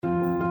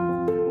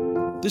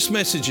This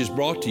message is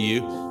brought to you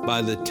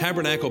by the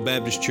Tabernacle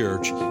Baptist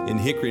Church in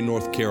Hickory,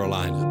 North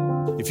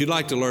Carolina. If you'd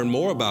like to learn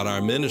more about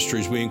our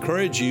ministries, we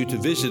encourage you to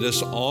visit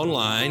us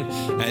online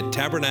at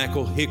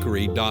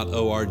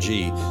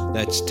tabernaclehickory.org.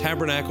 That's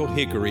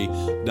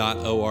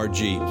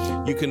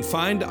tabernaclehickory.org. You can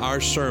find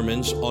our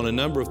sermons on a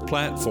number of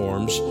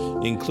platforms,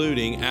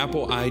 including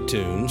Apple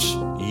iTunes,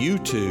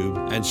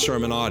 YouTube, and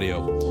Sermon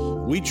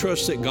Audio. We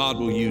trust that God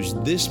will use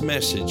this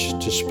message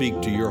to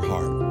speak to your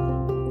heart.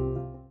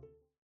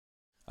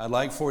 I'd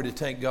like for you to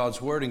take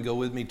God's Word and go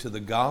with me to the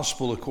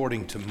Gospel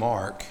according to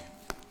Mark.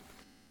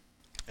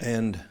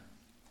 And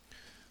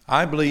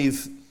I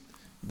believe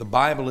the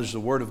Bible is the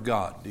Word of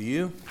God. Do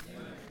you?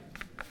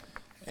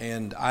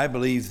 And I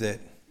believe that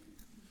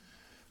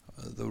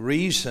the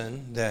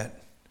reason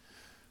that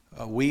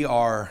we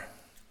are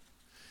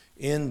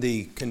in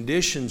the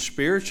condition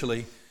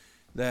spiritually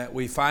that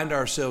we find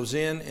ourselves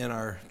in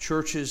our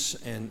churches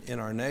and in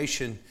our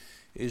nation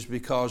is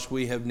because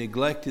we have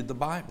neglected the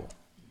Bible.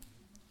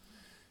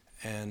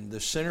 And the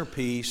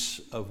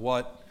centerpiece of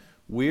what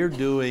we're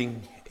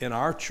doing in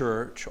our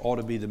church ought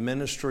to be the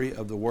ministry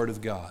of the Word of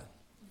God,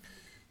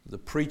 the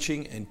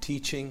preaching and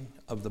teaching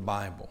of the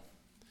Bible.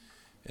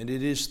 And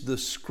it is the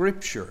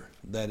Scripture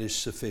that is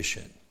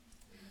sufficient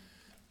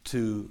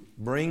to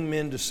bring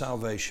men to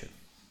salvation.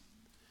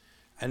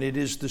 And it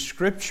is the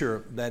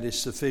Scripture that is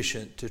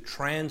sufficient to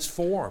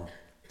transform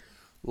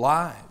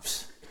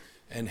lives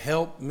and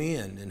help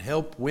men and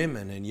help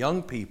women and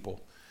young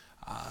people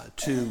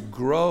to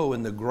grow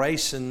in the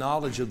grace and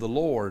knowledge of the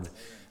Lord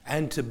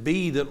and to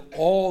be that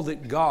all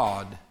that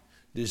God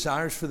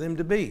desires for them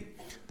to be.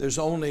 There's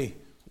only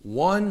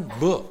one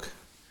book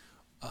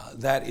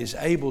that is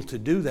able to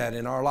do that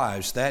in our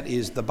lives. That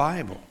is the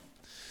Bible.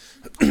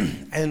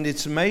 And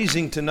it's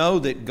amazing to know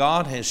that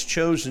God has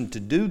chosen to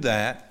do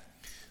that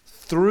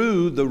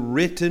through the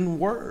written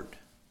Word.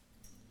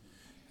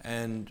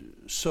 And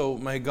so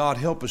may God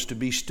help us to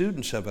be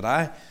students of it.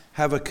 I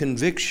have a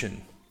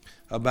conviction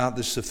about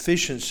the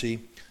sufficiency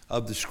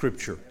of the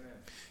Scripture.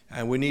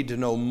 And we need to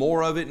know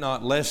more of it,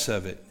 not less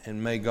of it.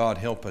 And may God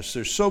help us.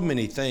 There's so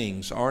many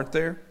things, aren't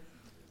there,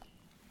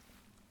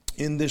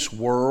 in this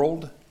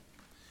world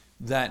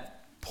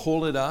that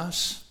pull at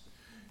us,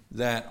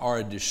 that are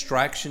a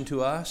distraction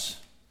to us.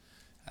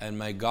 And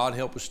may God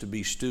help us to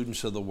be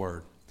students of the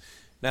Word.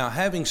 Now,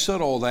 having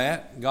said all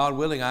that, God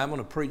willing, I'm going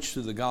to preach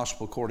through the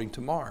Gospel according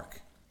to Mark.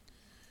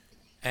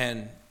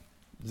 And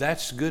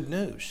that's good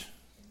news.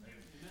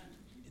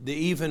 The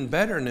even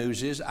better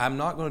news is I'm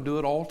not going to do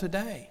it all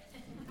today.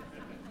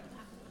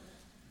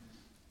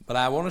 But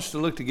I want us to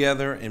look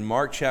together in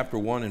Mark chapter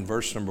 1 and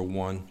verse number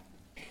 1.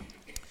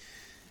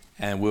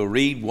 And we'll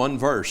read one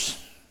verse.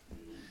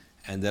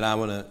 And then I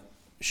want to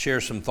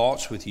share some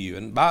thoughts with you.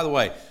 And by the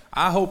way,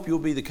 I hope you'll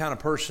be the kind of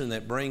person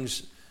that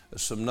brings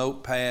some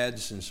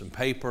notepads and some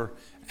paper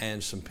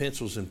and some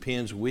pencils and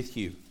pens with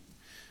you.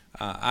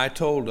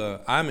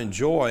 I'm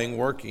enjoying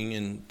working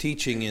and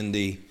teaching in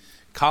the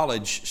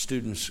college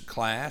students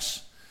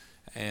class,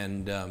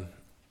 and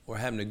we're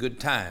having a good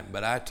time.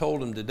 But I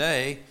told them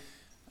today,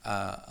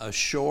 a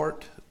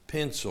short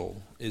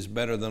pencil is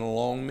better than a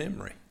long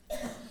memory.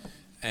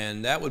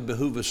 And that would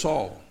behoove us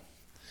all.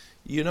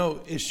 You know,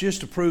 it's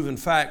just a proven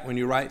fact when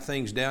you write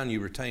things down, you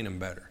retain them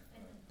better.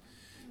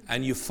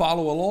 And you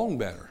follow along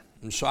better.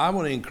 And so I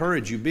want to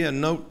encourage you, be a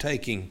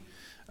note-taking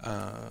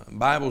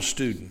Bible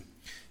student.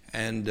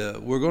 And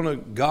we're going to,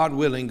 God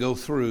willing, go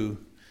through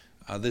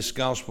this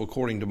gospel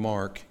according to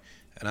Mark,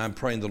 and I'm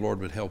praying the Lord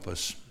would help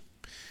us.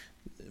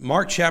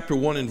 Mark chapter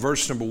 1 and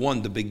verse number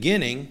 1, the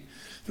beginning,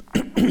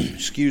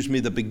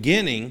 the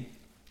beginning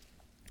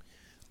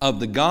of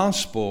the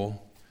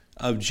gospel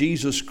of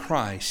Jesus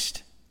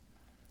Christ,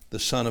 the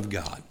Son of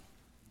God.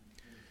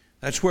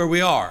 That's where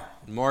we are,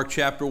 in Mark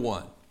chapter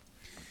 1.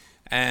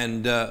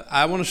 And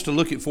I want us to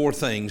look at four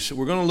things.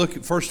 We're going to look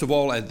at, first of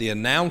all, at the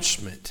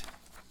announcement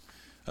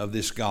of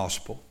this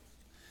gospel,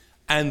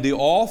 and the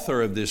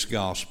author of this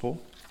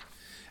gospel,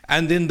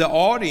 and then the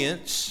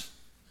audience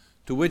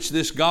to which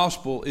this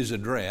gospel is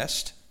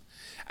addressed,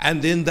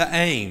 and then the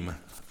aim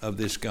of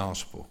this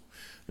gospel.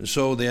 And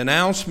so the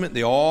announcement,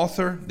 the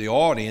author, the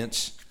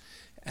audience,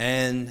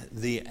 and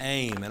the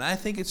aim. And I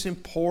think it's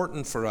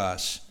important for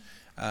us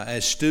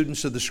as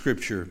students of the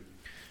Scripture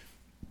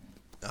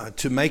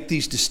to make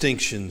these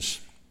distinctions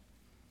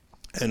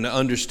and to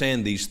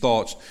understand these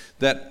thoughts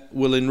that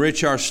will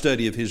enrich our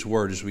study of His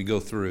Word as we go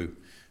through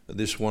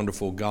this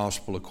wonderful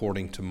gospel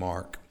according to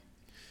Mark.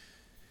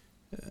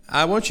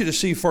 I want you to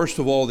see, first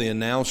of all, the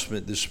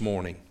announcement this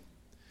morning.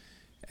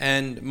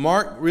 And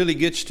Mark really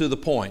gets to the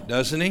point,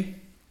 doesn't he?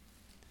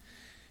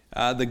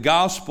 The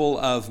Gospel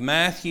of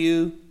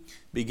Matthew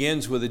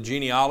begins with a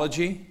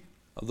genealogy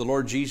of the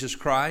Lord Jesus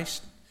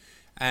Christ.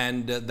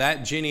 And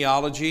that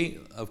genealogy,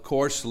 of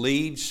course,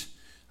 leads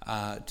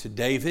to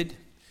David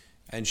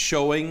and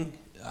showing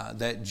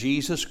that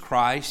Jesus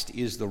Christ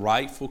is the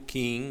rightful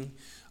king.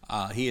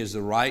 He is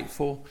the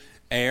rightful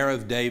heir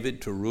of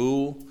David to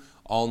rule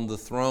on the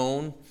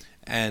throne.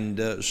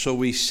 And so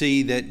we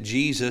see that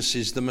Jesus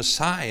is the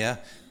Messiah,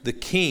 the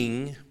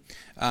King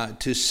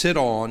to sit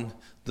on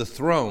the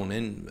throne.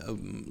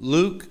 And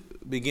Luke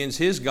begins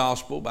his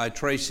gospel by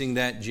tracing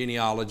that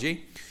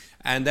genealogy.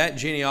 And that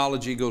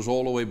genealogy goes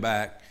all the way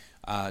back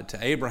to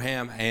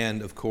Abraham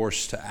and, of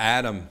course, to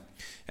Adam.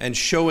 And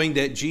showing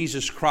that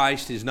Jesus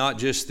Christ is not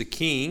just the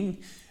king,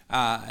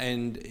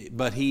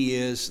 but he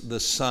is the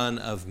Son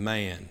of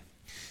Man.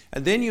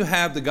 And then you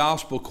have the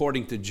gospel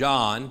according to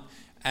John.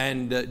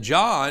 And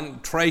John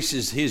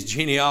traces his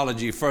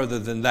genealogy further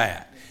than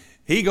that.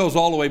 He goes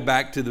all the way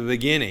back to the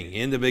beginning.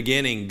 In the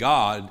beginning,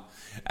 God.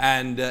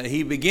 And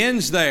he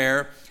begins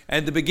there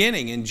at the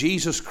beginning in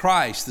Jesus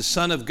Christ, the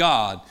Son of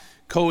God,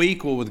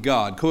 co-equal with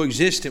God,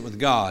 co-existent with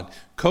God,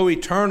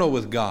 co-eternal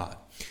with God.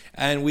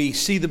 And we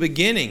see the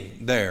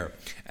beginning there.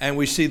 And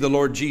we see the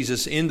Lord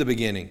Jesus in the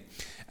beginning.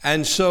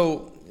 And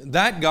so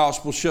that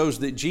gospel shows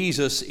that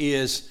Jesus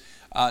is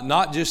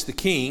not just the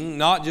King,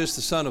 not just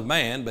the Son of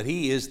Man, but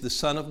He is the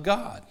Son of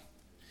God.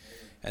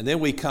 And then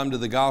we come to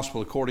the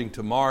gospel according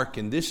to Mark,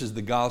 and this is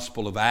the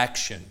gospel of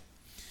action.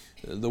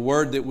 The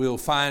word that we'll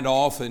find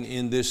often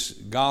in this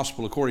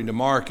gospel according to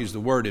Mark is the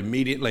word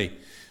immediately,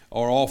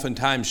 or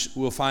oftentimes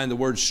we'll find the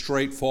word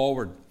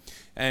straightforward.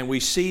 And we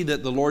see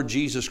that the Lord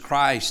Jesus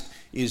Christ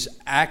is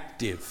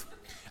active.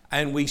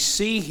 And we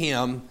see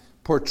Him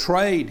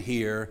portrayed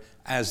here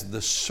as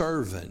the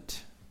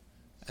servant.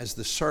 As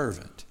the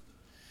servant.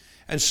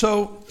 And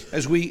so,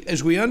 as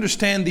we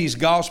understand these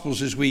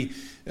Gospels, as we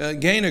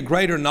gain a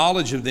greater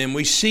knowledge of them,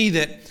 we see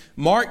that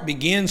Mark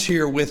begins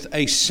here with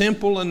a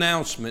simple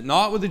announcement,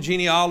 not with a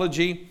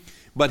genealogy,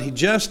 but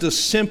just a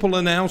simple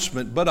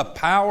announcement, but a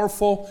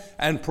powerful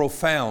and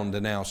profound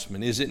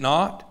announcement, is it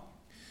not?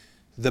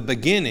 The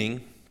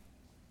beginning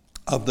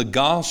of the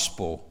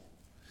gospel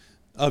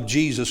of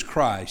Jesus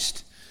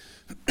Christ,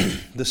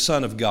 the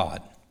Son of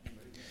God.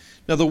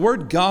 Now, the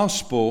word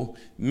gospel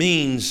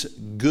means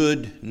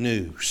good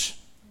news.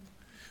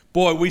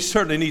 Boy, we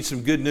certainly need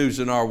some good news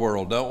in our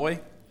world, don't we?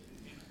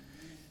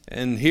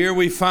 And here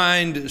we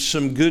find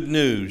some good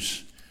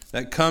news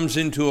that comes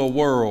into a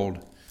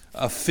world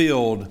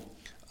filled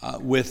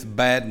with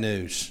bad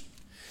news.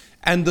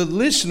 And the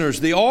listeners,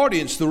 the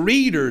audience, the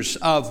readers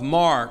of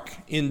Mark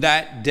in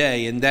that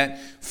day, in that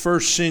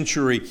first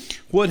century,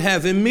 would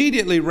have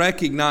immediately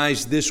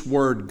recognized this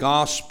word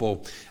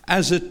gospel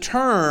as a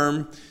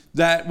term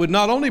that would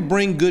not only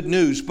bring good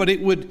news, but it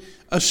would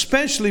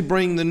especially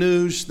bring the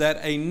news that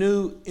a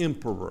new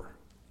emperor,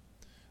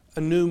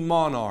 a new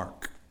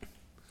monarch,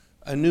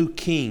 a new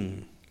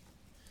king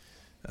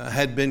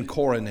had been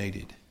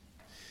coronated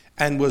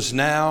and was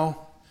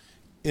now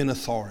in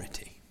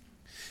authority.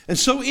 And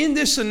so in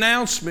this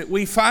announcement,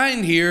 we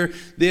find here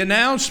the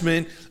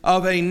announcement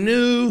of a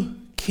new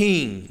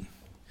king.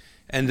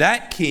 And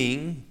that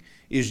king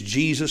is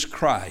Jesus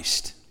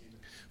Christ.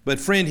 But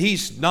friend,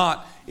 He's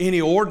not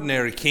any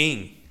ordinary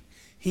king.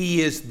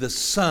 He is the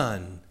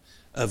Son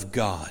of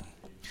God.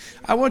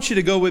 I want you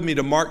to go with me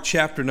to Mark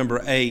chapter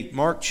number 8.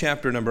 Mark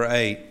chapter number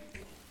 8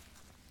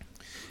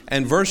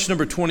 and verse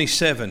number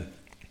 27.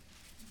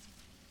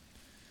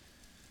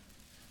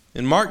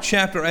 In Mark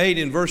chapter 8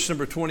 and verse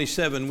number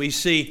 27, we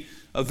see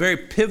a very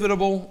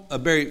pivotal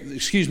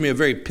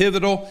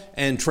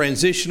and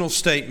transitional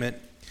statement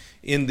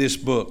in this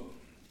book.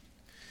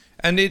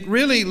 And it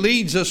really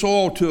leads us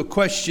all to a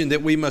question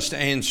that we must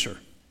answer.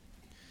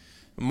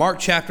 Mark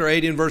chapter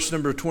 8 and verse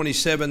number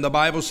 27, the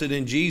Bible said,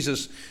 "And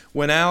Jesus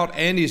went out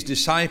and His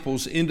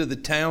disciples into the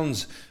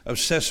towns of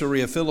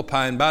Caesarea Philippi.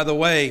 And by the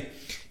way,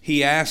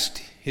 He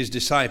asked His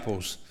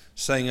disciples,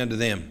 saying unto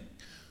them,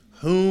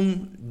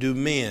 Whom do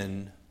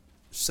men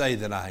say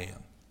that I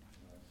am?"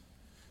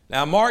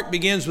 Now Mark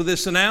begins with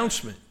this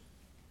announcement.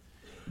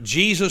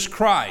 Jesus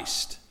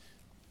Christ,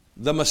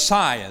 the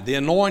Messiah, the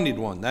Anointed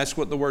One. That's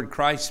what the word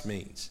Christ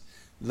means.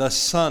 The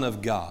Son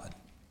of God.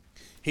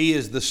 He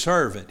is the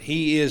servant.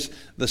 He is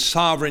the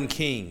sovereign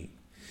King.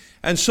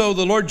 And so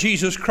the Lord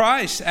Jesus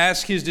Christ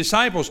asked His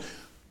disciples,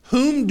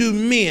 Whom do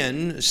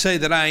men say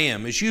that I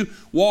am? As you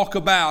walk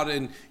about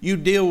and you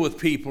deal with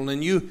people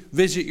and you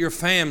visit your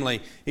family,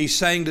 He's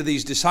saying to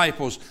these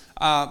disciples,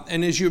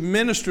 and as you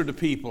minister to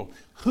people,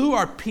 who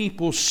are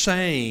people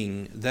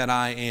saying that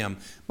I am?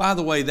 By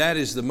the way, that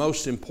is the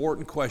most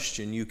important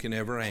question you can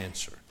ever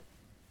answer.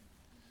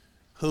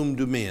 Whom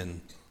do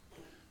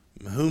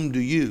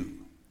you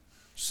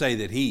say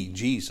that He,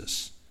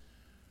 Jesus,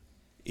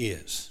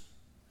 is?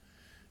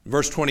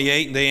 Verse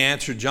 28, they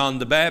answered, John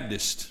the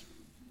Baptist.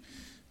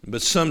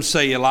 But some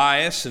say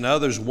Elias, and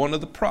others one of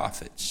the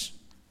prophets.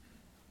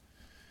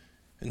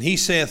 And He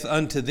saith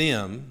unto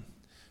them,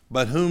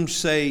 But whom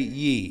say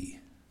ye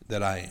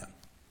that I am?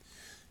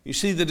 You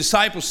see, the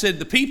disciples said,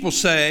 the people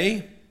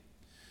say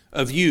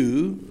of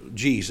you,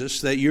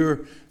 Jesus, that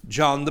you're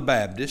John the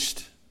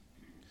Baptist,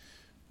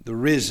 the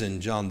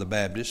risen John the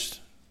Baptist.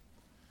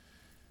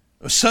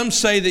 Some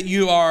say that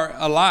you are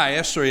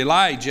Elias or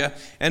Elijah,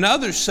 and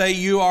others say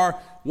you are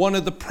one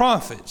of the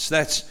prophets.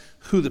 That's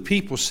who the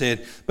people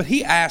said. But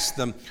He asked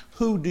them,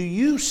 Who do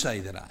you say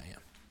that I am?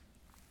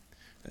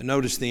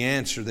 Notice the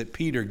answer that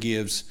Peter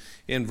gives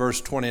in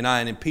verse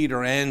 29. And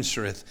Peter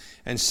answereth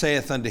and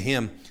saith unto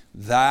him,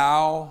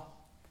 Thou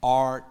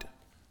art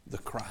the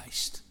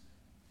Christ.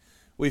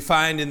 We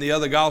find in the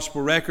other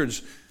gospel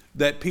records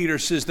that Peter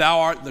says, Thou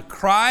art the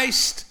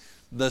Christ,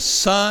 the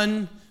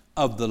Son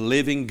of the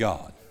living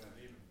God.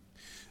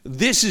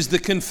 This is the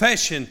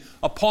confession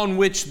upon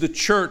which the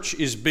church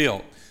is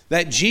built,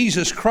 that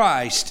Jesus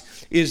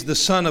Christ is the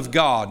Son of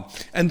God.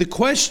 And the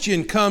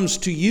question comes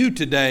to you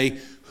today,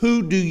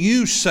 who do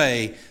you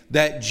say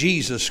that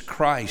Jesus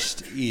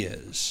Christ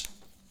is?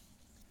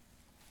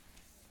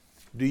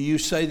 Do you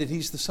say that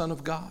He's the Son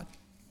of God?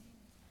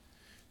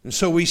 And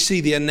so we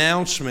see the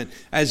announcement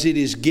as it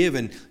is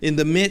given in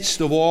the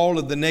midst of all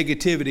of the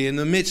negativity, in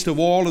the midst of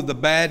all of the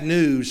bad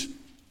news.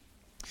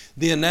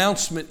 The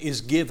announcement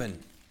is given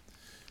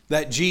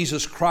that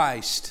Jesus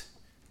Christ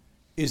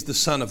is the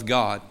Son of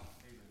God.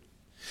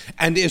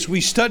 And as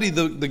we study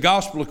the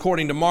gospel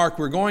according to Mark,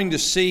 we're going to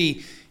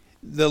see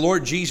the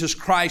Lord Jesus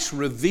Christ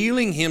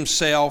revealing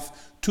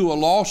Himself to a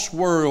lost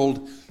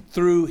world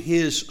through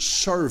His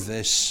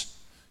service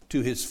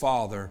to His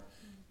Father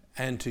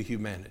and to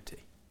humanity.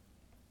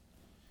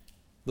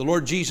 The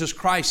Lord Jesus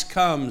Christ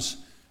comes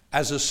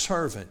as a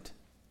servant,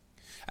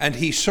 and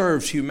He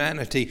serves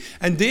humanity.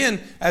 And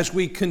then as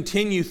we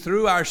continue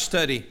through our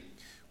study,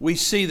 we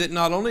see that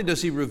not only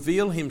does He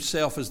reveal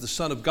Himself as the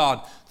Son of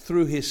God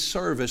through His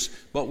service,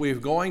 but we're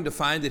going to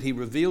find that He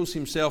reveals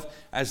Himself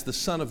as the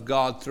Son of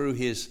God through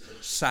His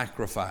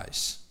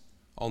sacrifice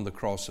on the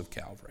cross of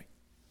Calvary.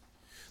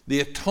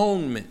 The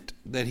atonement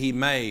that He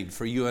made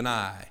for you and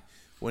I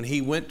when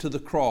He went to the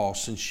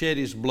cross and shed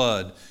His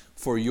blood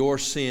for your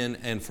sin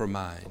and for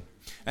mine.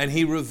 And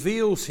He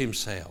reveals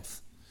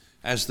Himself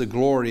as the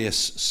glorious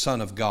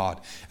Son of God.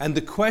 And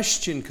the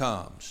question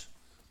comes,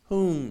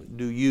 whom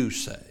do you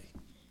say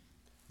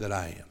that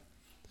I am?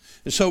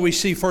 And so we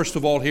see, first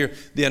of all, here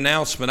the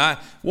announcement. I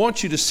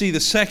want you to see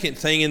the second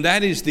thing, and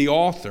that is the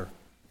author.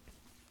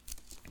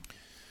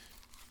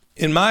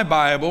 In my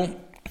Bible,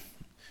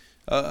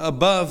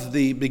 above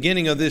the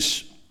beginning of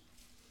this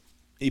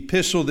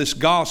epistle, this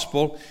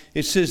gospel,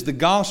 it says the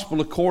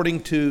gospel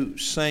according to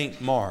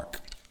St. Mark.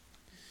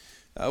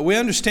 We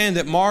understand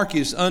that Mark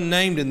is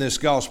unnamed in this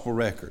gospel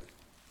record.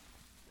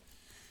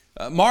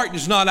 Mark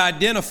does not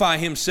identify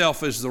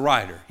himself as the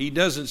writer. He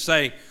doesn't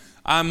say,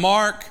 I'm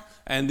Mark,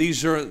 and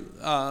these are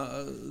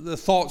the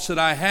thoughts that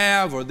I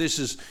have, or this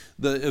is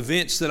the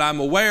events that I'm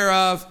aware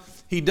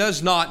of. He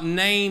does not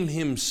name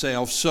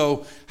himself.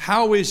 So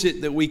how is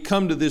it that we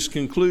come to this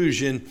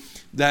conclusion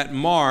that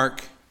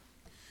Mark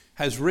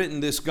has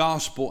written this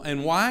gospel,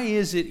 and why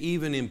is it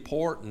even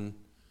important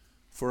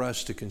for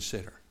us to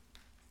consider?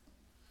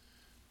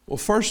 Well,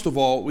 first of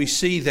all, we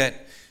see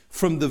that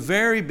from the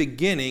very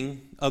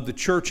beginning of the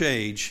church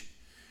age,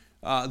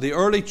 the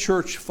early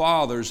church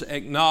fathers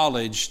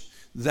acknowledged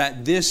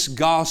that this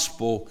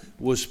gospel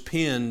was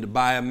penned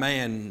by a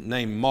man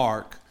named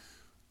Mark,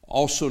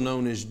 also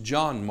known as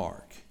John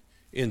Mark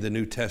in the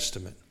New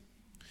Testament.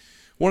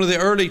 One of the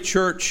early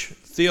church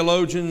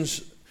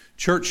theologians,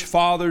 church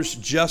fathers,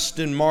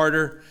 Justin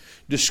Martyr,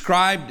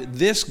 described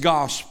this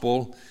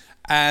gospel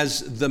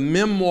as the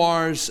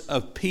memoirs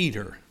of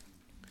Peter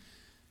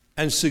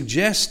and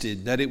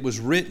suggested that it was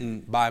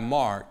written by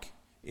Mark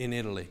in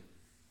Italy.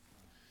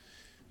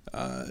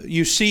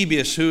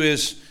 Eusebius, who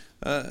is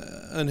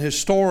an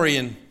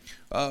historian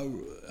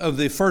of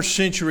the first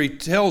century,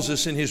 tells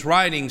us in his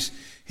writings,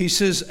 he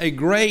says, a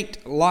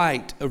great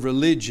light of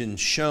religion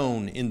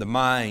shone in the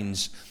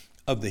minds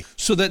of the,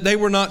 so that they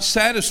were not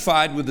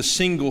satisfied with a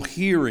single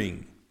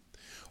hearing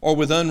or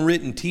with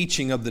unwritten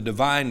teaching of the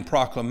divine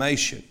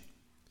proclamation,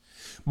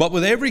 but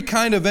with every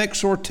kind of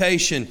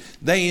exhortation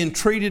they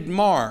entreated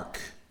Mark,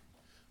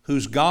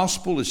 whose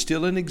gospel is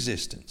still in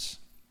existence,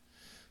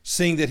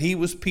 seeing that he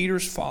was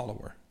Peter's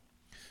follower,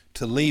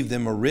 to leave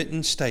them a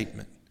written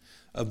statement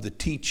of the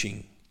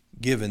teaching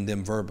given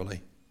them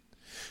verbally.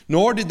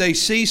 Nor did they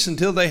cease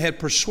until they had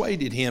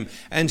persuaded him,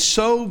 and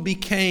so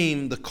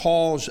became the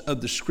cause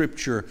of the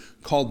Scripture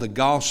called the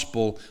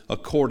Gospel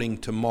according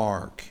to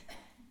Mark.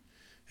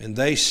 And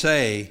they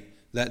say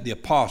that the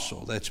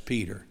apostle, that's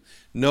Peter,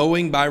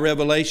 knowing by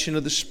revelation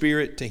of the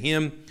Spirit to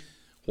him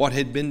what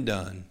had been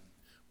done,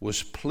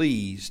 was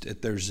pleased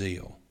at their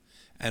zeal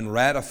and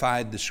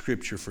ratified the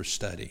Scripture for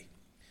study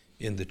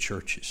in the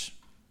churches.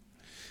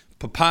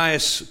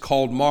 Papias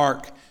called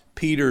Mark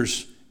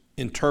Peter's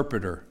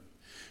interpreter.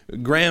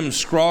 Graham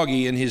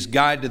Scroggie, in his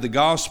Guide to the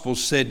Gospel,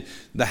 said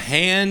the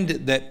hand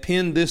that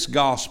penned this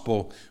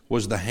gospel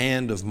was the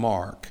hand of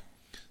Mark.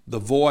 The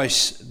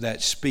voice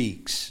that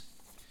speaks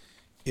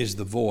is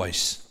the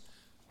voice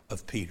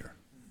of Peter.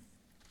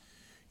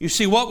 You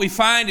see, what we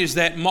find is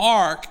that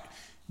Mark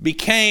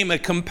became a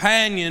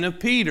companion of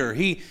Peter.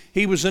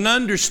 He was an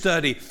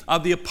understudy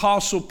of the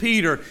Apostle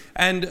Peter.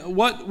 And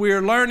what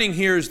we're learning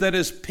here is that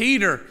as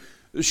Peter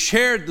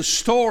shared the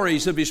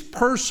stories of his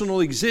personal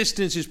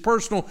existence, his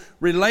personal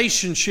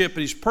relationship,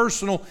 and his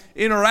personal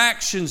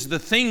interactions, the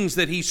things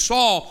that he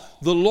saw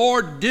the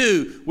Lord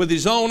do with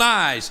his own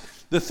eyes,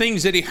 the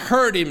things that he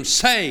heard him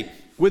say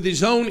with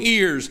his own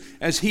ears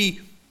as he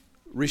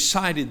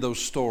recited those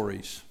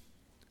stories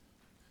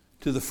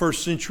to the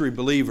first century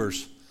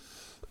believers.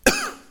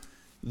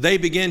 They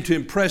began to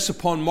impress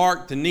upon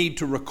Mark the need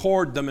to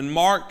record them. And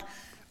Mark,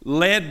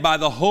 led by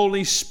the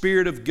Holy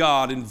Spirit of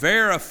God and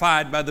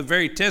verified by the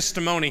very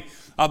testimony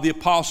of the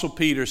Apostle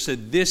Peter,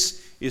 said,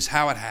 this is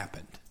how it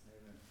happened.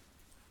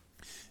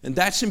 And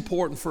that's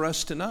important for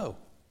us to know.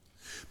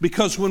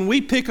 Because when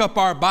we pick up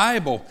our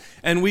Bible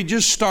and we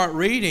just start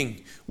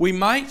reading, we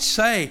might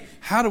say,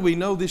 how do we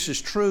know this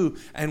is true?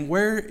 And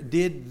where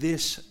did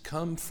this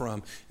come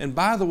from? And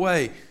by the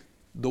way,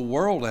 the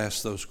world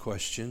asks those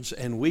questions,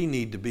 and we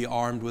need to be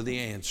armed with the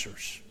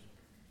answers.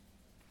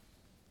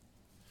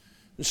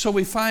 And so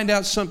we find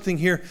out something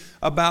here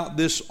about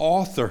this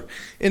author.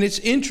 And it's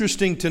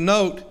interesting to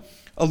note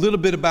a little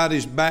bit about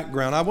his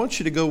background. I want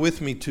you to go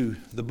with me to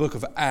the book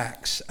of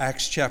Acts,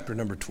 Acts chapter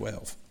number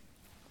 12.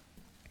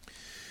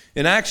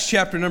 In Acts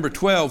chapter number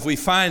 12, we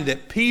find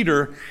that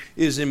Peter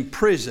is in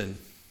prison.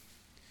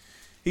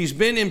 He's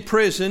been in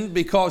prison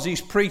because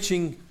he's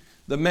preaching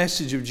the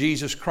message of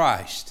Jesus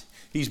Christ.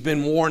 He's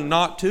been warned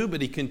not to,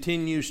 but he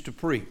continues to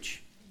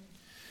preach.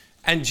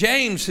 And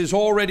James has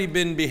already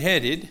been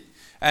beheaded,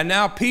 and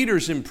now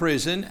Peter's in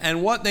prison,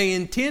 and what they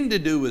intend to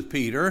do with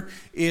Peter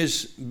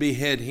is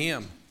behead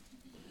him.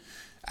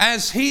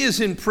 As he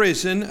is in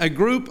prison, a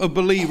group of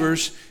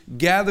believers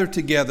gather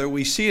together.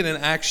 We see it in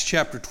Acts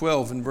chapter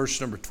 12 and verse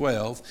number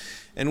 12.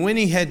 And when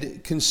he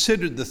had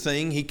considered the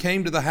thing, he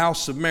came to the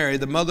house of Mary,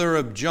 the mother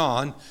of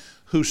John,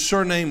 whose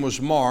surname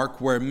was Mark,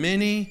 where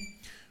many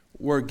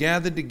were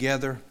gathered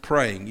together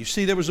praying. You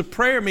see, there was a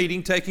prayer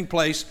meeting taking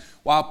place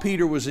while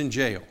Peter was in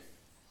jail.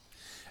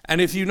 And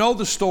if you know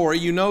the story,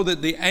 you know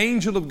that the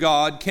angel of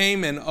God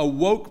came and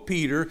awoke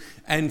Peter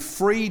and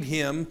freed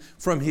him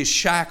from his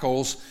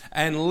shackles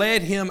and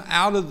led him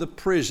out of the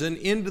prison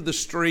into the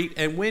street.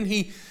 And when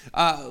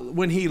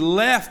he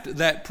left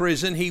that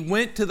prison, he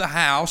went to the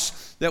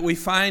house that we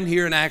find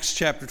here in Acts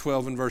chapter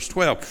 12 and verse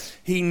 12.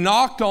 He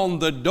knocked on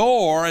the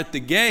door at the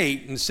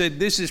gate and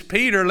said, "This is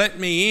Peter, let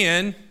me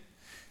in."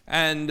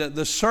 And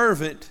the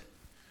servant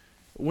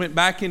went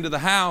back into the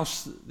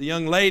house, the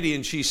young lady,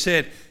 and she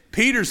said,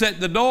 "Peter's at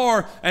the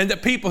door," and the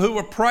people who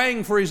were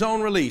praying for his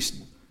own release,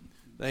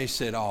 they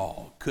said,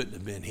 "Oh, couldn't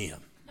have been him."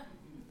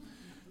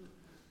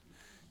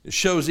 It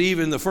shows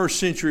even the first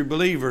century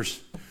believers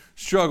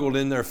struggled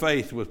in their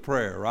faith with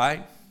prayer,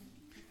 right?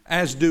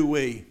 As do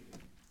we.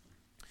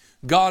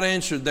 God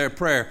answered their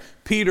prayer.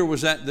 Peter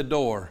was at the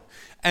door.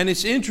 And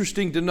it's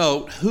interesting to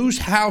note whose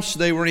house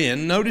they were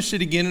in. Notice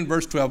it again in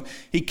verse 12.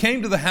 He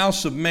came to the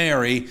house of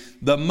Mary,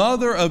 the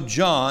mother of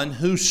John,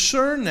 whose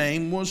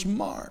surname was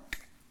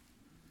Mark.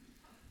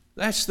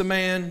 That's the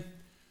man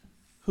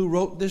who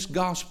wrote this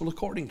gospel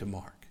according to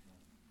Mark.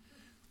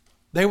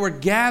 They were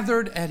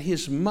gathered at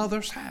his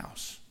mother's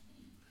house.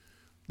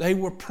 They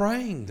were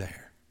praying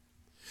there.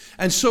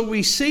 And so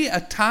we see a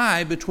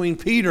tie between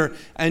Peter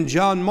and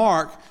John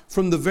Mark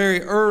from the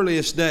very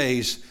earliest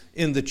days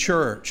in the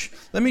church.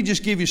 Let me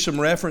just give you some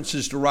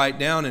references to write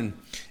down, and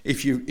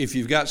if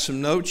you've got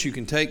some notes, you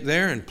can take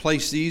there and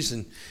place these,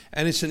 and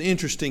it's an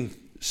interesting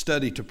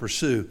study to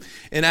pursue.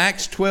 In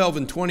Acts 12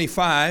 and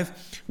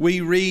 25,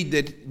 we read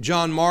that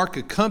John Mark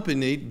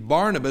accompanied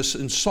Barnabas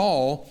and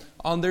Saul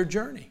on their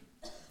journey.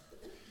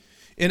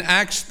 In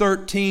Acts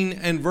 13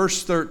 and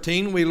verse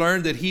 13, we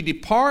learn that he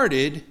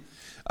departed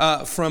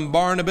from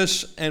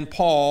Barnabas and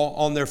Paul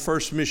on their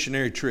first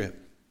missionary trip.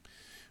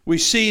 We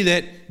see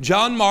that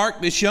John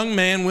Mark, this young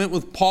man, went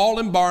with Paul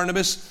and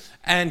Barnabas,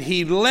 and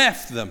he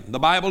left them. The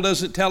Bible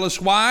doesn't tell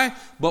us why,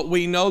 but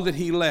we know that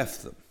he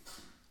left them.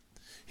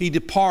 He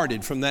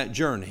departed from that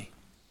journey.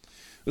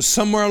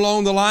 Somewhere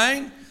along the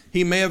line,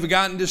 he may have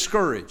gotten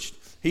discouraged.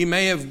 He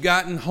may have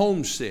gotten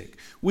homesick.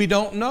 We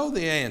don't know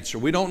the answer.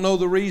 We don't know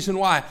the reason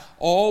why.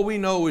 All we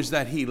know is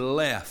that he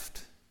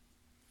left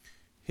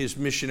his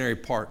missionary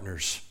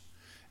partners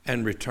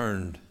and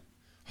returned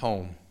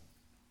home.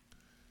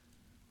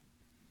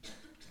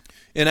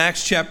 In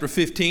Acts chapter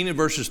 15 and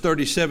verses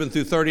 37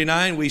 through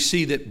 39, we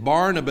see that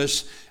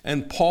Barnabas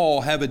and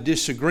Paul have a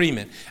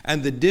disagreement,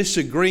 and the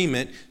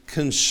disagreement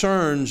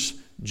concerns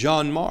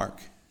John Mark.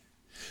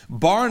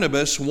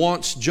 Barnabas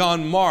wants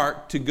John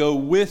Mark to go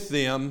with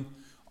them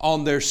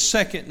on their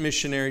second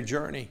missionary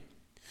journey.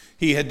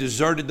 He had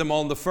deserted them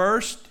on the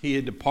first. He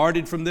had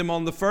departed from them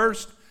on the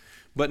first.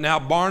 But now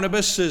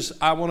Barnabas says,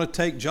 "I want to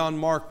take John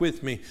Mark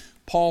with me."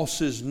 Paul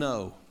says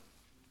no.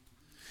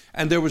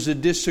 And there was a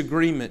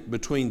disagreement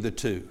between the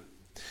two.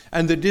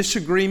 And the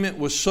disagreement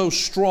was so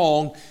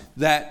strong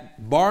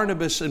that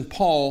Barnabas and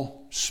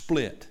Paul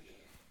split.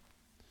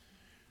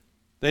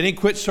 They didn't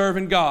quit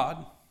serving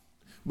God,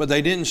 but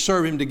they didn't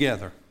serve Him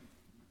together.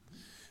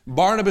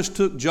 Barnabas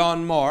took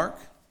John Mark,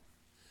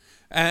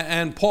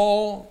 and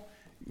Paul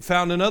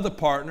found another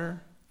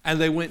partner,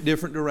 and they went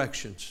different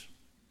directions.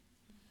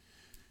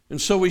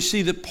 And so we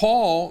see that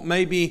Paul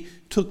maybe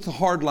took the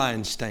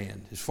hardline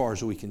stand as far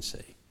as we can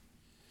see.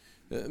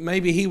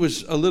 Maybe he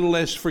was a little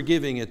less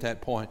forgiving at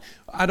that point.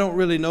 I don't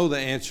really know the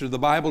answer. The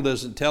Bible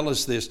doesn't tell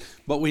us this,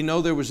 but we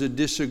know there was a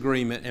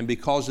disagreement, and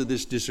because of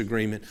this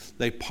disagreement,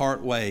 they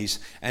part ways.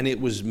 And it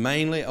was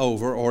mainly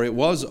over, or it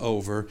was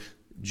over,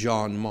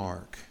 John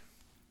Mark.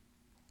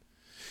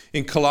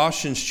 In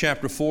Colossians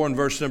chapter 4 and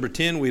verse number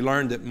 10, we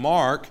learned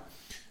that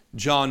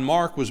John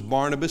Mark was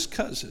Barnabas'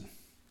 cousin,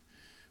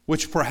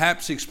 which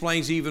perhaps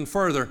explains even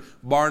further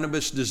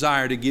Barnabas'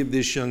 desire to give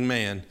this young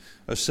man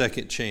a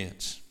second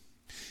chance.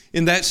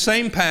 In that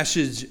same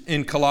passage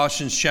in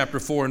Colossians chapter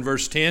 4 and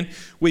verse 10,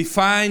 we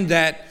find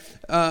that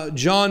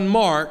John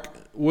Mark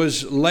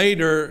was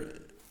later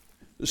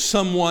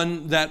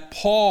someone that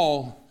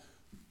Paul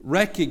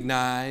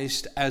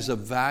recognized as a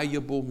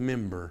valuable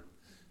member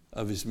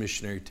of his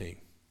missionary team.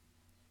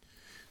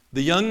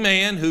 The young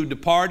man who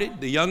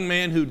departed, the young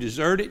man who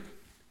deserted,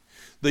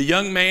 the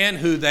young man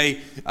who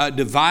they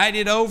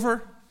divided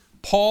over,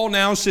 Paul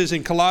now says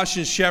in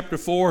Colossians chapter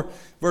 4,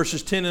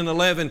 verses 10 and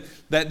 11,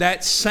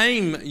 that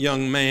same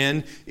young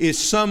man is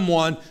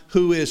someone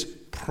who is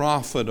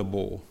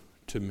profitable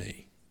to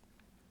me.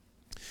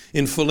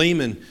 In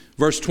Philemon,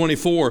 verse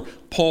 24,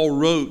 Paul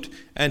wrote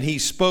and he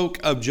spoke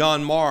of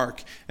John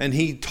Mark, and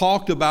he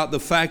talked about the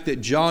fact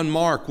that John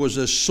Mark was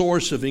a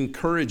source of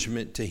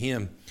encouragement to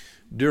him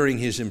during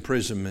his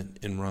imprisonment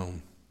in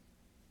Rome.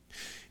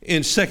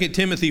 In 2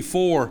 Timothy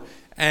 4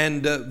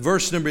 and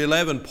verse number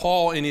 11,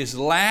 Paul, in his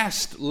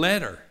last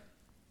letter,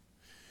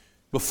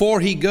 before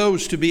he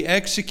goes to be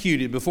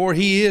executed, before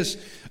he is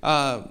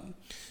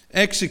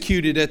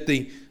executed at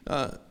the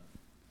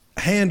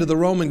hand of the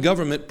Roman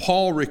government,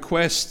 Paul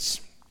requests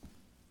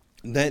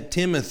that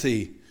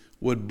Timothy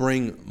would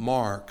bring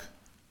Mark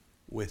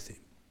with him.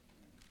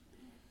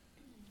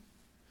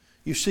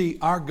 You see,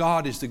 our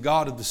God is the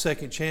God of the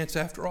second chance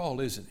after all,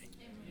 isn't He?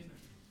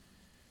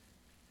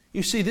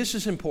 You see, this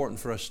is important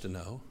for us to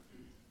know.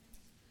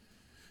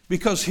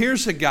 Because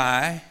here's a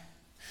guy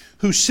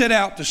who set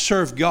out to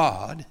serve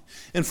God,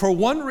 and for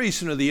one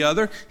reason or the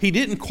other, he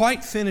didn't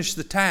quite finish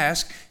the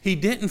task. He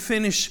didn't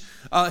finish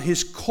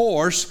his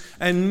course,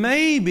 and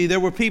maybe there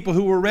were people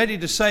who were ready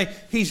to say,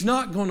 he's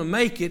not going to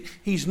make it,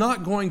 he's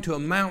not going to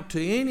amount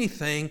to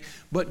anything,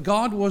 but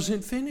God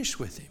wasn't finished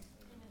with him.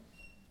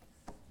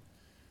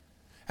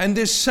 And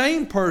this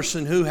same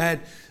person who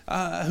had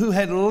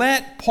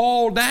let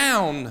Paul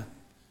down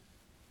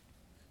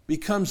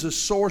becomes a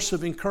source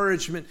of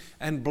encouragement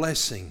and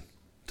blessing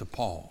to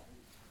Paul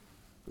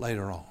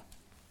later on.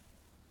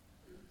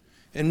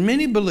 And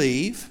many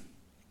believe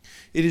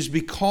it is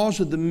because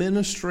of the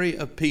ministry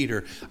of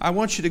Peter. I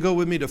want you to go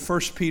with me to 1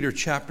 Peter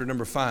chapter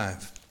number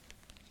 5.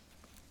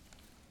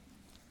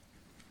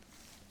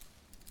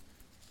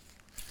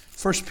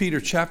 1 Peter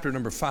chapter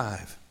number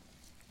 5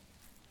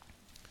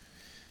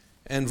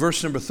 and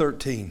verse number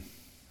 13.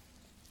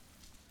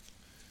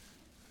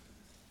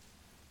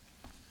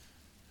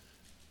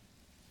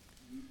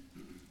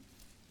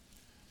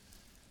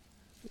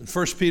 In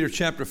 1 Peter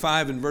chapter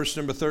 5 and verse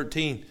number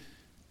 13,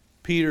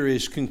 Peter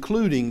is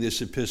concluding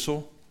this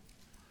epistle.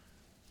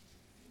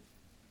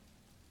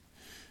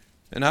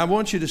 And I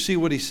want you to see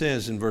what he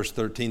says in verse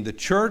 13. The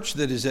church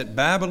that is at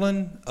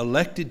Babylon,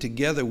 elected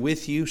together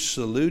with you,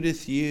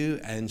 saluteth you,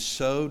 and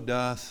so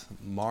doth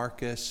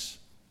Marcus.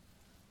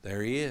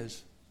 There he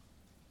is.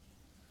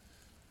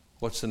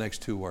 What's the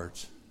next two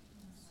words?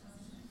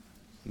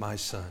 My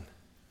son.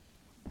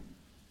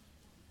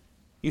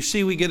 You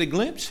see, we get a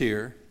glimpse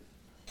here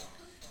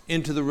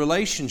into the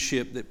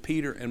relationship that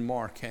Peter and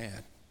Mark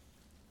had.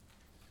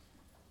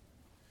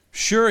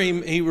 Sure,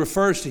 he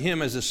refers to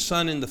him as a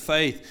son in the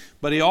faith,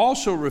 but he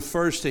also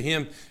refers to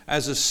him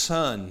as a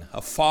son,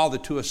 a father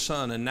to a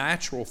son, a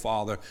natural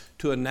father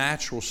to a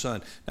natural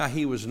son. Now,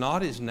 he was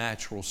not his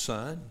natural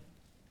son,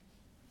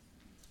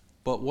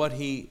 but what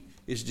he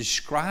is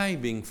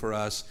describing for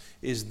us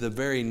is the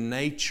very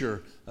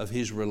nature of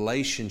his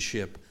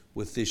relationship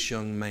with this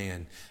young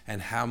man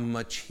and how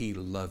much he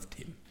loved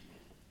him.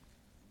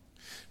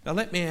 Now,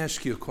 let me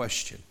ask you a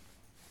question.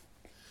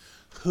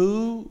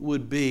 Who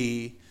would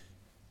be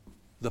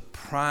the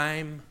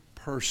prime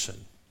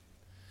person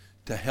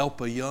to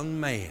help a young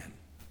man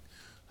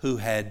who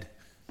had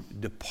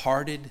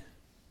departed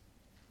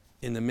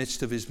in the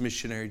midst of his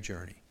missionary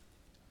journey,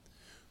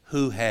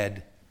 who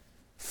had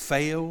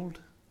failed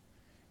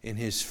in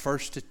his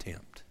first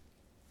attempt?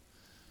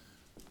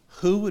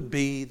 Who would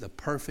be the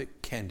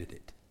perfect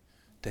candidate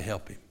to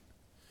help him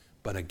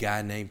but a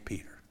guy named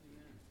Peter,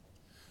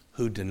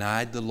 who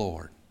denied the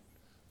Lord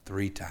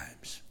 3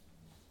 times?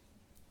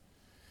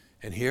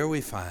 And here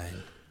we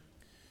find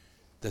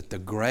that the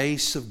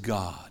grace of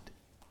God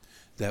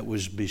that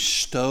was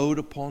bestowed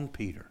upon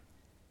Peter.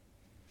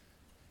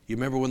 You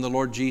remember when the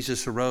Lord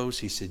Jesus arose,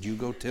 He said, you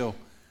go tell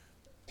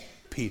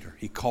Peter.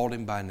 He called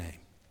him by name.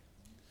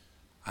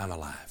 I'm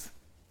alive.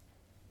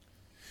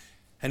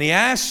 And He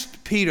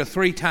asked Peter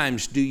 3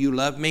 times, do you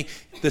love me?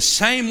 The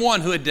same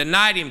one who had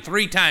denied Him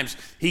 3 times,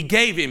 He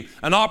gave him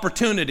an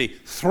opportunity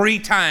 3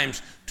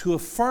 times to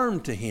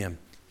affirm to him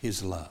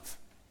His love.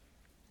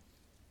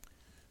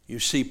 You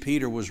see,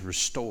 Peter was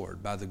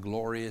restored by the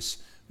glorious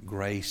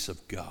grace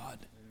of God.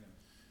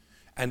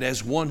 And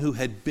as one who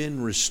had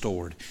been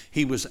restored,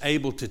 he was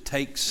able to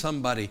take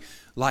somebody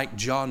like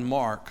John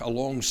Mark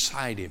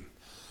alongside him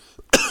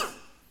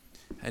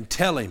and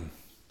tell him,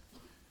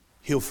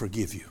 he'll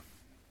forgive you.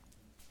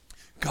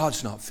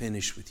 God's not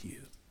finished with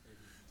you.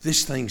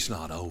 This thing's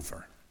not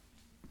over.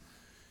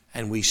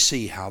 And we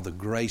see how the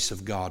grace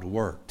of God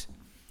worked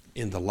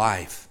in the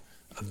life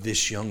of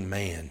this young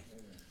man,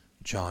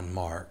 John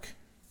Mark.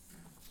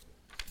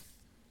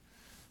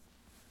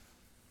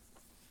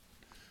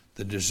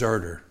 The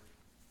deserter,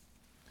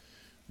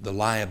 the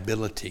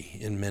liability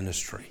in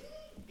ministry,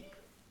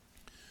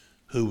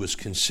 who was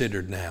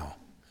considered now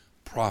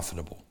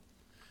profitable,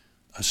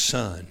 a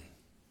son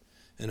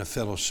and a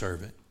fellow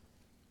servant.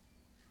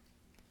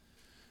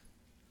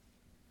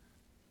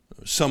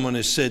 Someone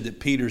has said that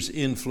Peter's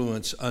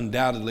influence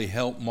undoubtedly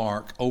helped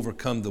Mark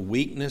overcome the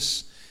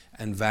weakness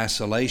and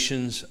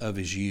vacillations of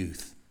his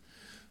youth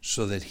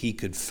so that he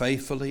could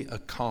faithfully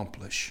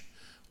accomplish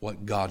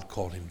what God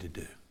called him to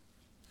do.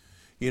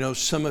 You know,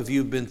 some of you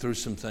have been through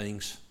some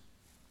things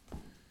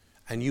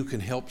and you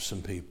can help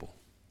some people.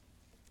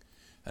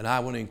 And I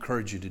want to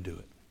encourage you to do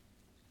it.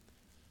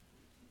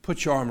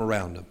 Put your arm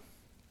around them.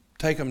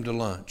 Take them to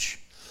lunch.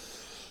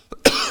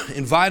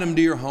 Invite them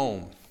to your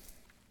home.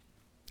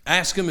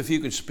 Ask them if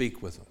you can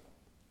speak with them.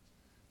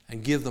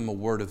 And give them a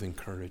word of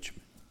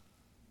encouragement.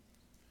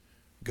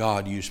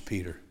 God used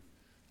Peter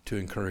to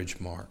encourage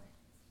Mark,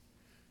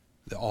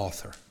 the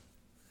author.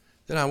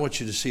 Then I want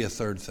you to see a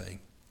third thing.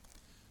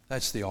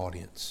 That's the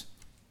audience.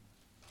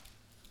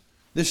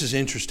 This is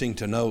interesting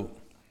to note.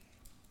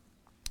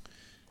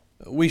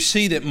 We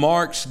see that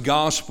Mark's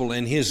gospel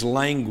and his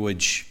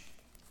language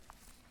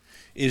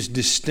is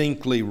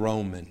distinctly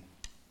Roman.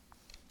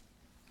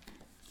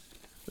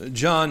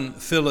 John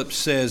Phillips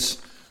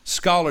says,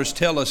 scholars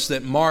tell us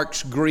that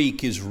Mark's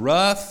Greek is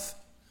rough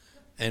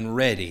and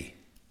ready,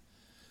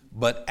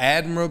 but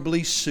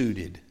admirably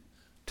suited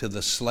to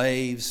the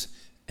slaves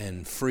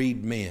and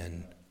freed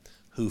men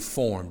who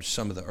formed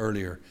some of the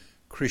earlier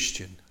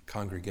Christian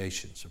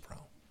congregations of Rome.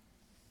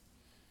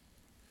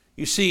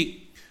 You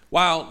see,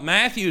 while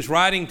Matthew is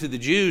writing to the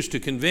Jews to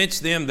convince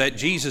them that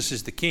Jesus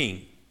is the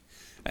king,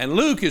 and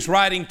Luke is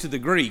writing to the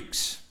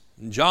Greeks,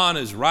 and John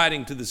is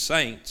writing to the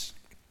saints,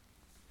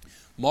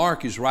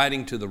 Mark is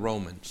writing to the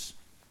Romans.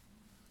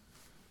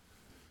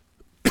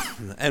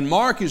 And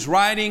Mark is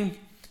writing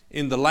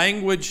in the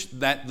language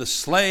that the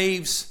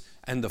slaves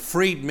and the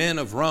freed men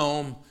of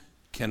Rome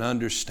can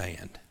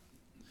understand.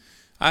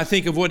 I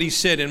think of what he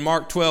said in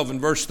Mark 12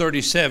 and verse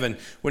 37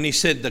 when he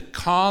said, the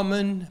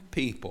common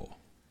people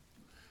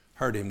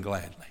heard him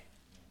gladly.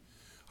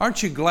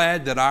 Aren't you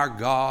glad that our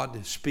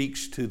God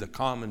speaks to the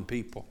common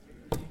people?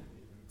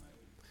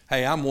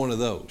 Hey, I'm one of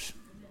those.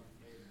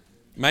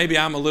 Maybe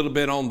I'm a little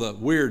bit on the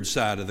weird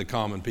side of the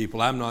common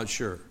people. I'm not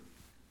sure.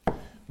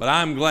 But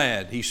I'm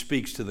glad he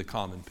speaks to the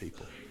common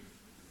people.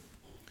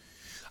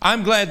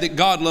 I'm glad that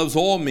God loves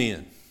all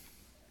men.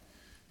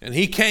 And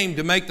he came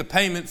to make the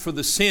payment for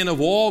the sin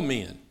of all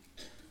men.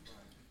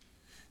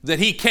 That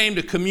he came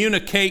to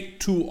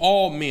communicate to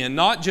all men,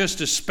 not just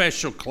a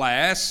special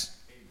class.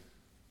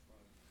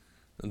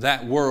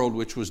 That world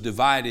which was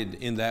divided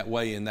in that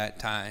way in that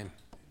time.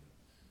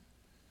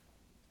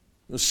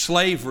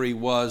 Slavery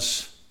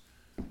was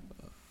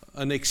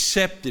an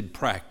accepted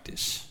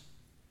practice.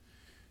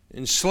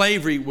 And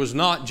slavery was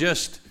not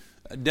just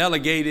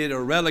delegated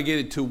or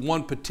relegated to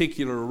one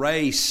particular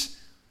race.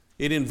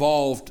 It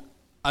involved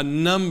a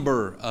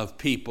number of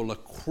people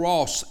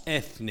across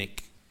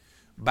ethnic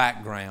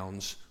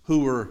backgrounds who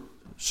were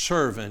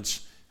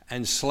servants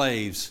and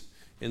slaves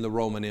in the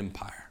Roman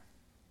Empire.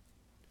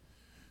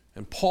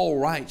 And Paul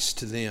writes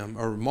to them,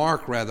 or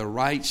Mark rather,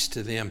 writes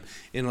to them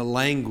in a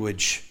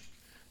language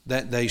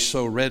that they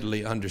so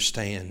readily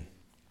understand.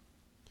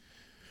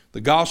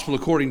 The gospel,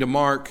 according to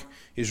Mark,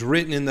 is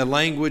written in the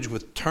language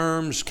with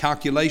terms,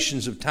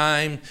 calculations of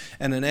time,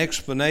 and an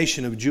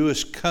explanation of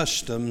Jewish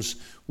customs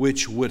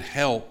which would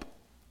help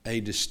a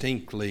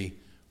distinctly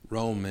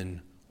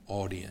Roman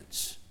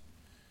audience,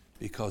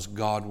 because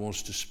God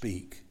wants to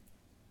speak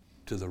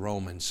to the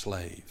Roman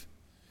slave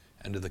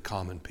and to the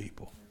common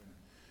people.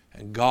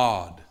 And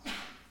God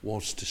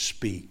wants to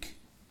speak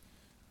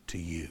to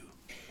you.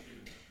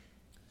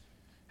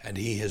 And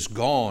he has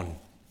gone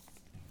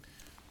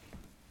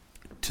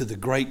to the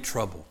great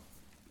trouble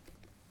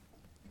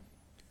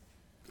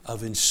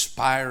of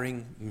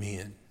inspiring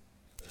men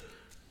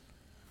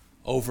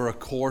over a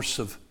course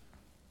of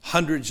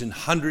hundreds and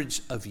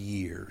hundreds of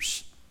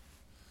years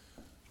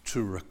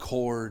to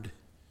record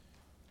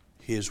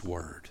his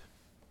word.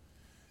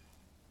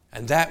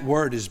 And that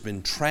word has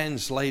been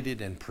translated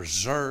and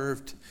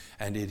preserved,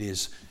 and it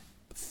is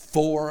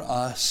for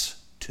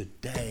us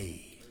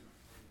today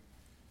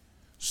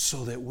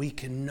so that we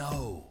can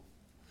know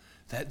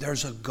that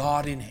there's a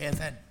God in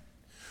heaven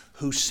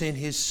who sent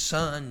his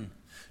Son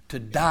to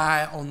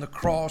die on the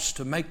cross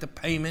to make the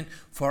payment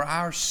for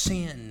our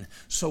sin,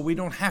 so we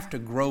don't have to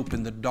grope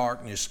in the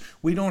darkness.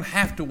 We don't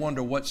have to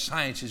wonder what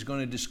science is going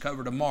to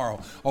discover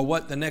tomorrow or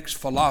what the next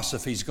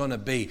philosophy is going to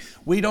be.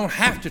 We don't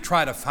have to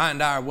try to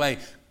find our way.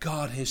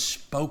 God has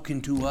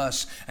spoken to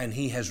us and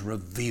He has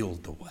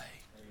revealed the way.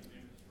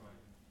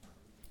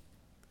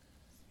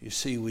 You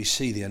see, we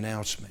see the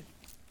announcement.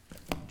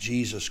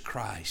 Jesus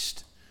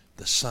Christ,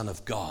 the Son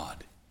of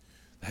God.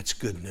 That's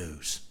good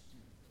news.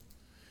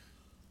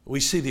 We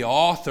see the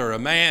author, a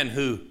man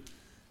who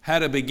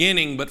had a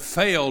beginning but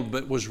failed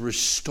but was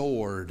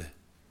restored.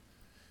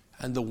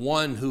 And the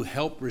one who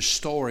helped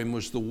restore him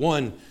was the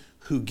one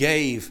who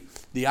gave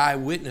the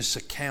eyewitness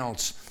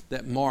accounts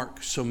that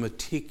Mark so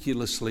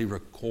meticulously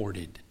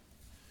recorded.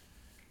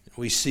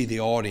 We see the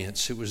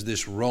audience. It was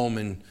this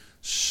Roman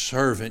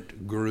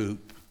servant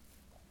group,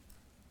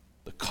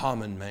 the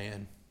common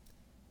man.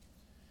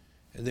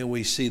 And then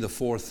we see the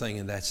fourth thing,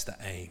 and that's the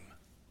aim.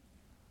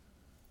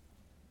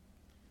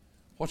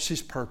 What's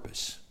his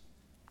purpose?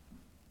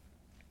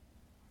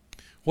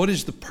 What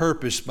is the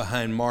purpose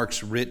behind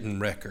Mark's written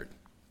record?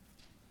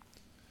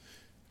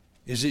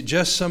 Is it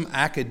just some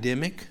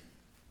academic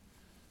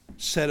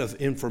set of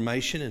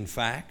information and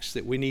facts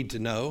that we need to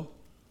know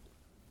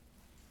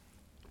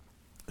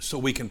so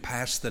we can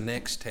pass the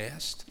next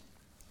test?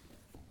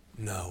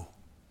 No.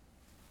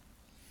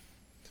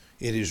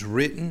 It is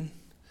written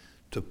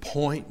to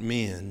point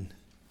men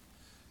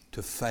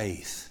to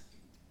faith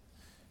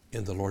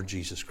in the Lord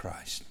Jesus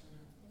Christ.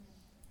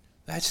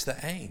 That's the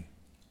aim.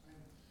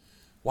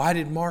 Why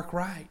did Mark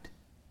write?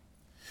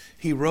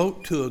 He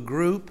wrote to a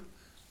group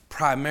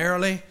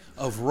primarily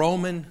of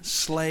Roman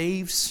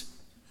slaves,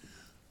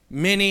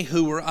 many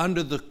who were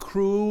under the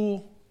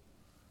cruel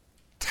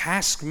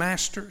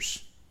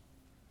taskmasters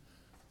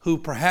who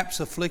perhaps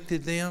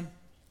afflicted them,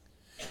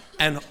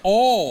 and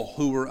all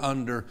who were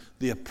under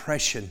the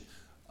oppression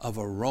of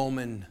a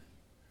Roman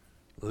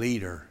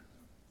leader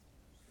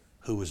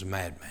who was a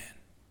madman.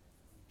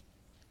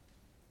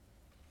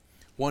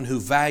 One who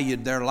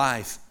valued their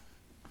life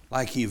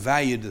like he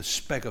valued the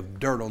speck of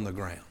dirt on the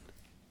ground.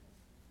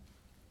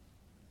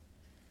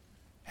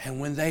 And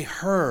when they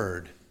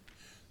heard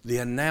the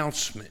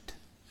announcement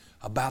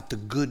about the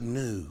good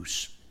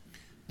news,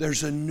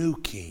 there's a new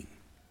king.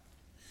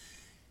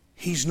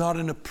 He's not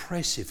an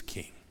oppressive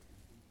king.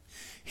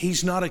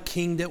 He's not a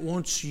king that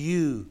wants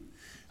you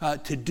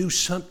to do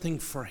something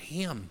for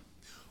him.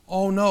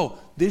 Oh no,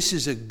 this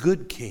is a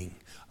good king,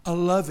 a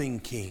loving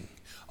king,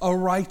 a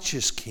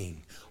righteous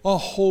king, a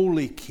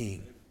holy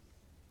king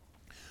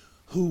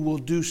who will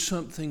do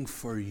something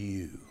for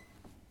you.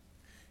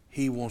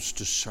 He wants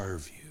to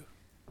serve you,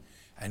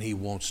 and He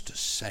wants to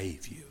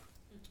save you,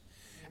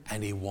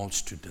 and He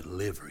wants to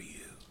deliver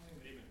you.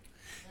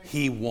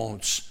 He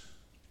wants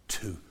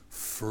to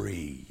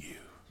free you.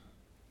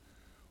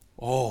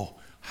 Oh,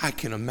 I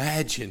can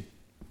imagine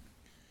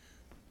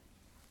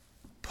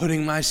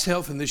putting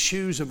myself in the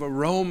shoes of a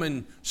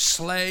Roman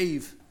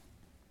slave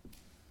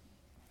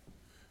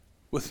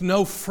with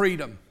no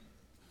freedom,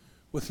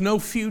 with no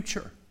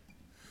future,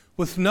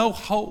 with no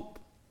hope.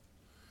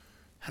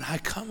 And I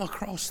come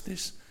across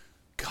this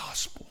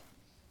gospel.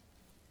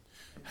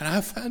 And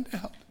I find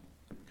out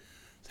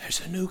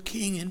there's a new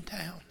king in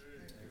town.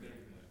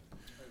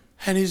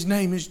 And His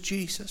name is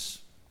Jesus.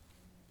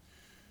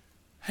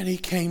 And He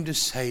came to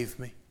save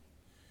me.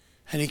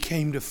 And He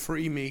came to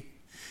free me.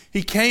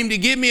 He came to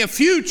give me a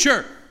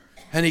future.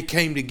 And He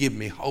came to give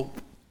me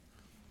hope.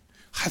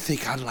 I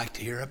think I'd like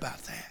to hear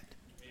about that.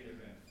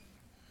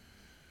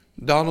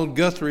 Donald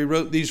Guthrie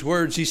wrote these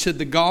words. He said,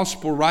 the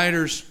gospel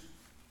writers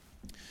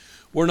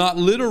were not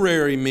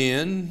literary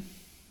men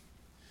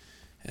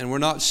and were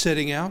not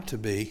setting out to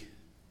be.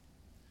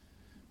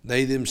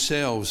 They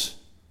themselves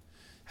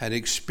had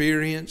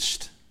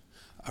experienced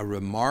a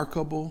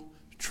remarkable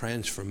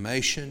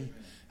transformation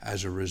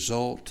as a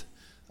result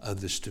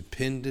of the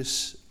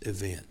stupendous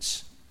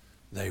events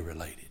they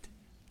related.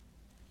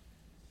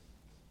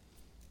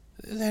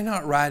 They're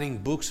not writing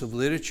books of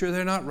literature.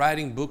 They're not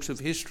writing books of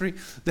history.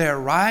 They're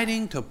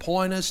writing to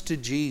point us to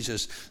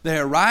Jesus.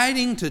 They're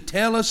writing to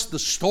tell us the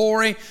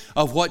story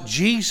of what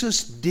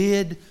Jesus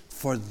did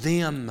for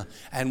them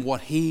and what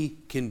He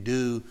can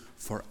do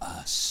for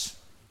us.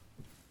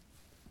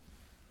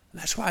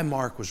 That's why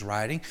Mark was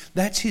writing.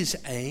 That's his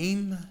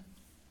aim.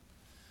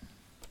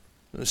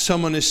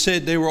 Someone has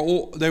said they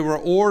were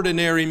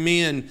ordinary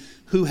men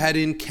who had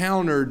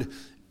encountered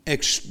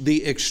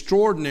the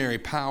extraordinary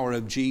power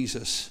of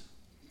Jesus,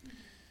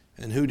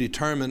 and who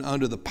determined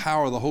under the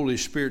power of the Holy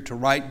Spirit to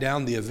write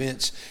down the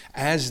events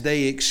as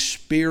they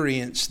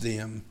experienced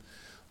them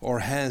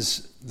or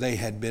as they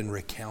had been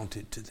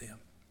recounted to them.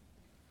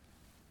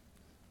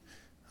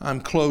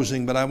 I'm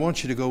closing, but I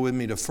want you to go with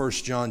me to 1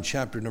 John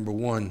chapter number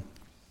 1.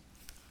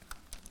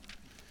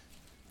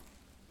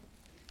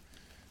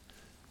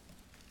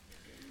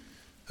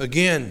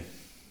 Again,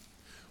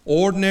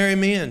 ordinary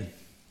men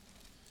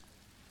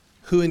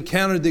who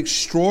encountered the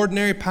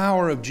extraordinary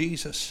power of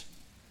Jesus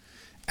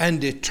and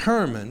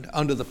determined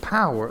under the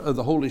power of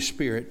the Holy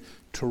Spirit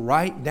to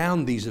write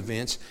down these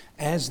events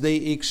as they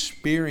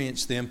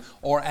experienced them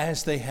or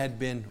as they had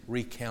been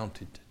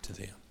recounted to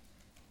them.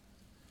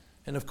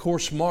 And of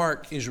course,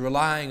 Mark is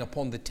relying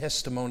upon the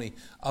testimony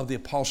of the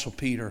Apostle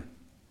Peter.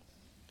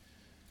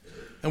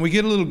 And we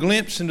get a little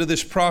glimpse into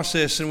this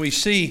process, and we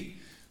see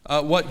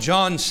what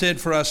John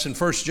said for us in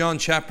 1 John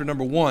chapter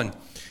number 1.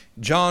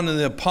 John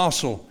the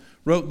Apostle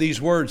wrote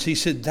these words. He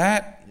said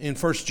that in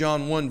 1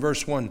 John 1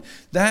 verse 1,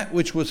 that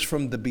which was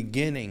from the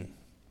beginning,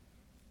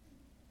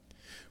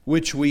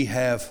 which we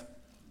have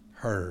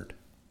heard,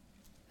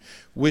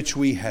 which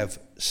we have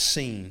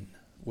seen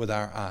with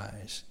our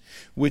eyes,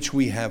 which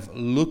we have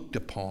looked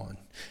upon,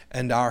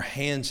 and our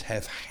hands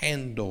have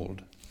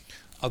handled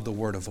of the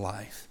word of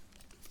life.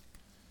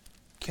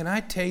 Can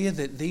I tell you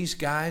that these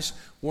guys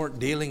weren't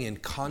dealing in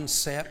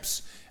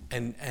concepts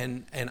and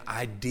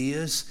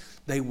ideas?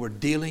 They were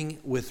dealing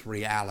with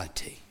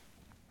reality.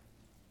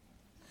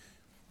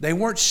 They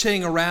weren't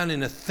sitting around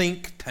in a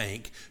think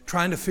tank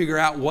trying to figure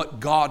out what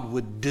God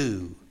would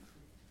do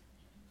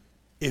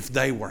if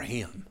they were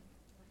Him.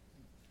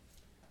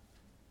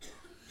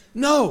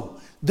 No,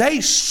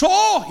 they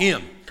saw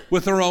Him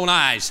with their own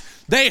eyes.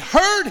 They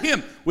heard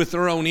Him with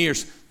their own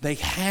ears. They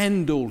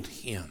handled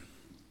Him.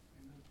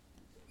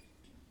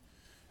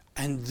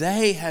 And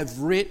they have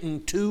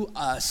written to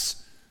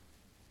us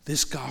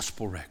this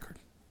gospel record.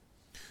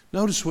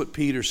 Notice what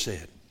Peter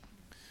said.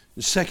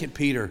 In 2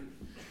 Peter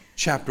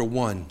chapter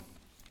 1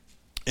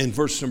 and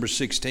verse number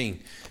 16.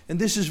 And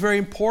this is very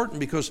important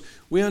because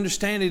we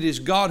understand it is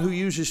God who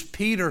uses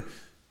Peter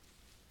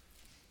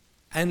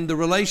and the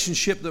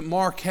relationship that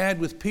Mark had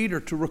with Peter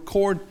to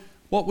record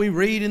what we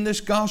read in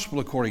this gospel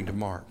according to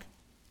Mark.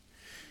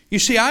 You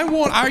see, I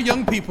want our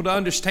young people to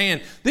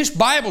understand this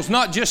Bible's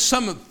not just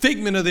some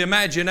figment of the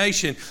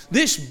imagination.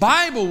 This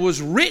Bible was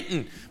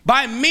written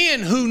by men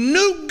who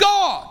knew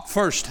God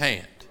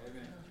firsthand.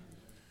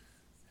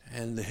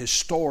 And the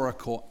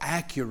historical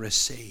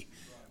accuracy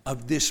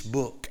of this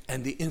book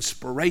and the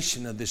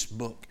inspiration of this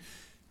book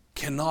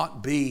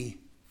cannot be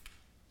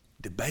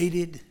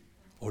debated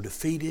or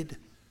defeated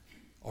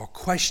or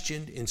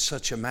questioned in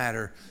such a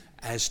matter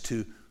as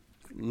to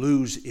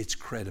lose its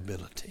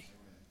credibility.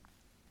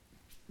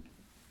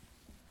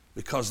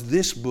 Because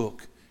this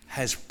book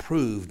has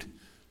proved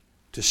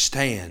to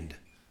stand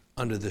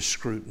under the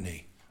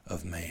scrutiny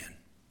of man.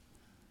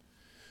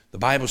 The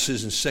Bible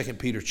says in 2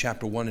 Peter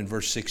chapter 1 and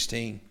verse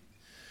 16,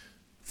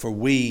 for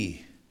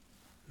we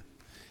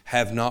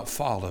have not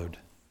followed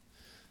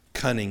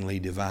cunningly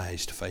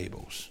devised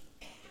fables,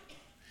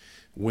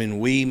 when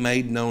we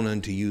made known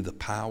unto you the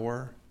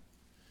power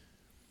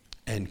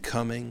and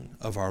coming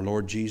of our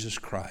Lord Jesus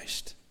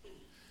Christ,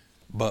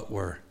 but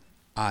were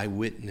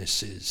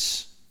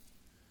eyewitnesses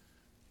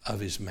of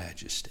His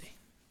majesty.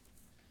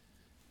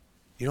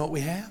 You know what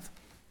we have?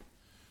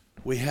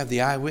 We have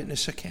the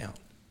eyewitness account.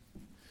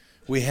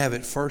 We have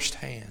it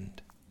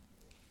firsthand.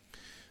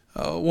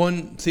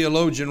 One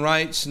theologian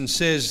writes and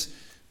says,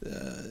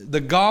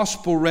 the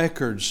gospel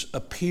records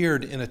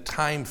appeared in a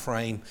time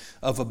frame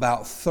of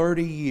about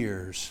 30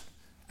 years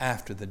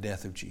after the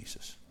death of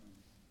Jesus.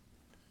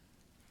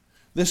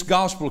 This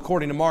gospel,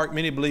 according to Mark,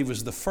 many believe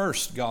was the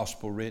first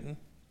gospel written.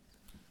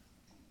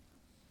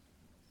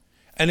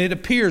 And it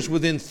appears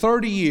within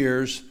 30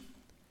 years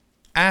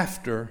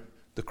after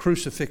the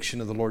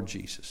crucifixion of the Lord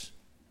Jesus.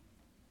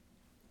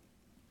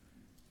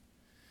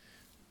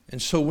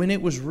 And so when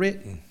it was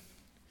written,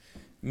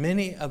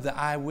 many of the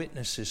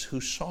eyewitnesses who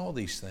saw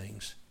these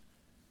things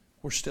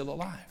were still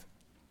alive.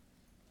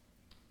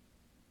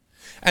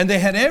 And they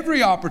had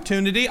every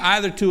opportunity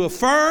either to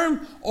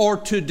affirm or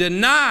to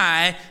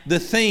deny the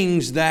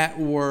things that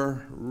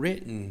were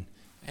written.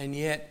 And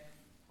yet,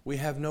 we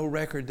have no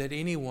record that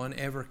anyone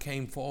ever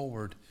came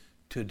forward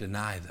to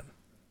deny them.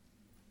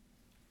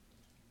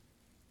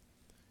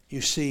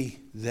 You see,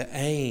 the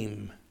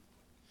aim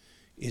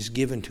is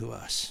given to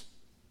us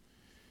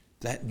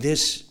that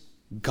this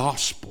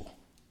gospel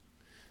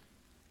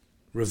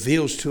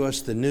reveals to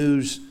us the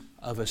news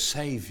of a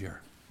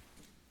Savior.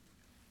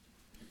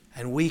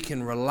 And we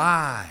can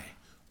rely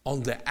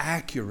on the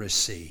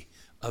accuracy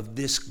of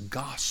this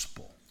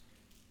gospel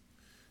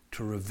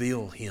to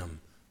reveal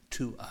Him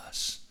to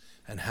us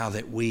and how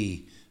that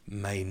we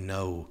may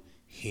know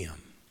Him.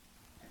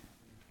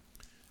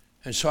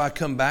 And so I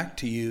come back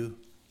to you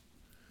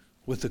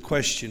with the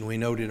question we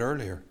noted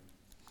earlier.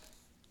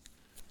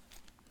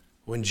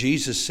 When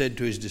Jesus said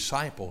to His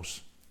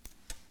disciples,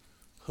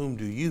 "Whom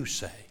do you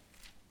say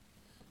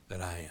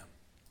that I am?"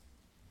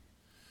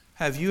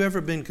 Have you ever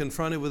been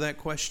confronted with that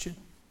question?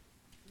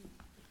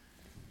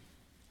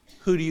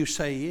 Who do you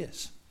say He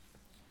is?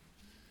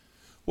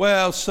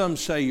 Well, some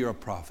say you're a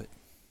prophet.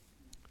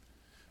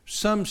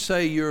 Some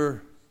say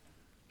you're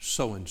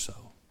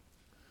so-and-so,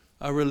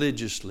 a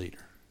religious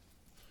leader,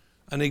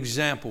 an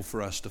example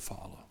for us to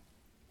follow.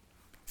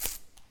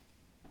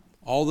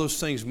 All those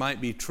things might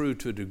be true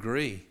to a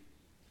degree,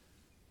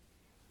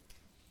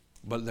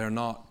 but they're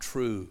not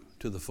true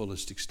to the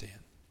fullest extent.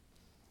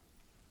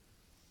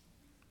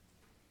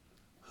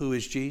 Who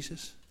is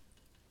Jesus?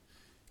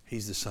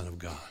 He's the Son of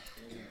God.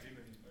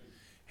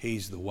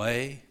 He's the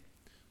way,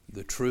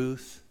 the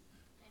truth,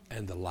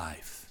 and the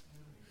life.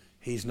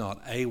 He's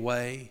not a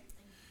way.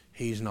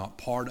 He's not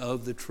part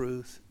of the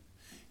truth.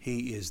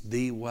 He is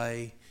the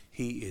way.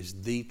 He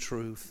is the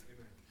truth.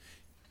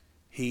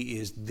 He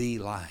is the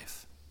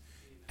life.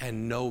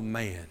 And no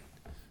man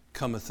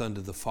cometh unto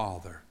the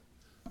Father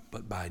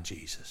but by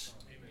Jesus.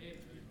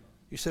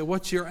 You say,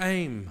 what's your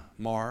aim,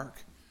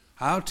 Mark?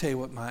 I'll tell you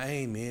what my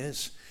aim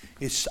is.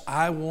 It's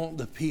I want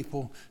the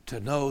people to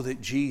know that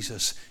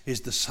Jesus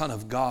is the Son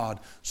of God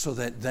so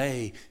that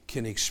they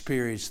can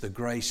experience the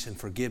grace and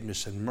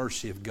forgiveness and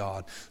mercy of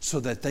God,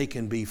 so that they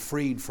can be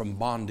freed from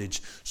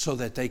bondage, so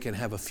that they can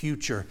have a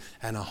future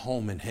and a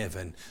home in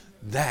heaven.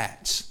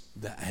 That's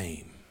the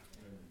aim.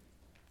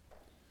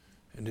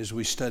 And as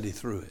we study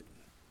through it,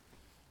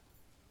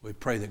 we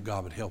pray that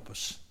God would help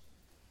us.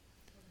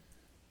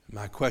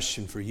 My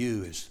question for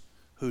you is,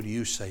 who do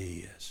you say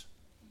He is?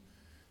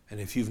 And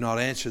if you've not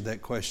answered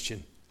that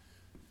question,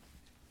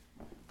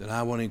 then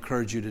I want to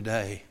encourage you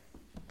today,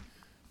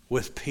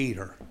 with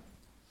Peter,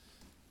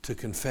 to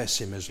confess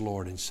Him as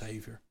Lord and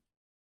Savior.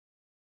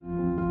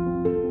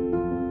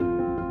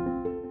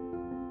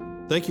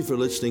 Thank you for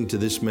listening to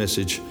this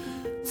message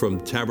from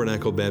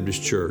Tabernacle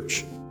Baptist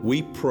Church.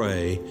 We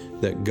pray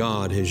that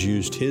God has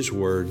used His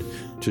Word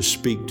to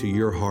speak to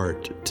your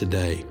heart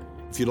today.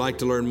 If you'd like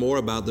to learn more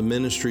about the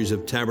ministries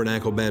of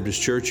Tabernacle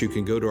Baptist Church, you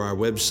can go to our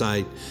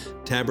website,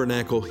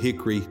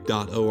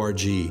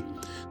 tabernaclehickory.org.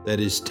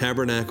 That is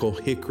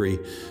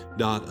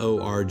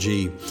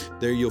tabernaclehickory.org.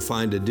 There you'll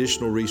find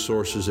additional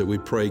resources that we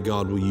pray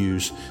God will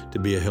use to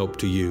be a help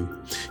to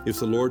you. If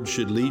the Lord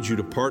should lead you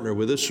to partner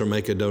with us or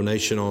make a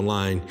donation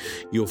online,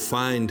 you'll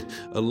find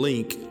a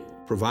link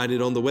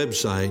provided on the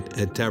website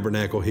at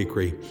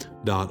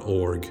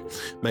tabernaclehickory.org.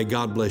 May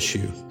God bless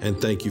you, and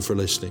thank you for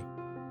listening.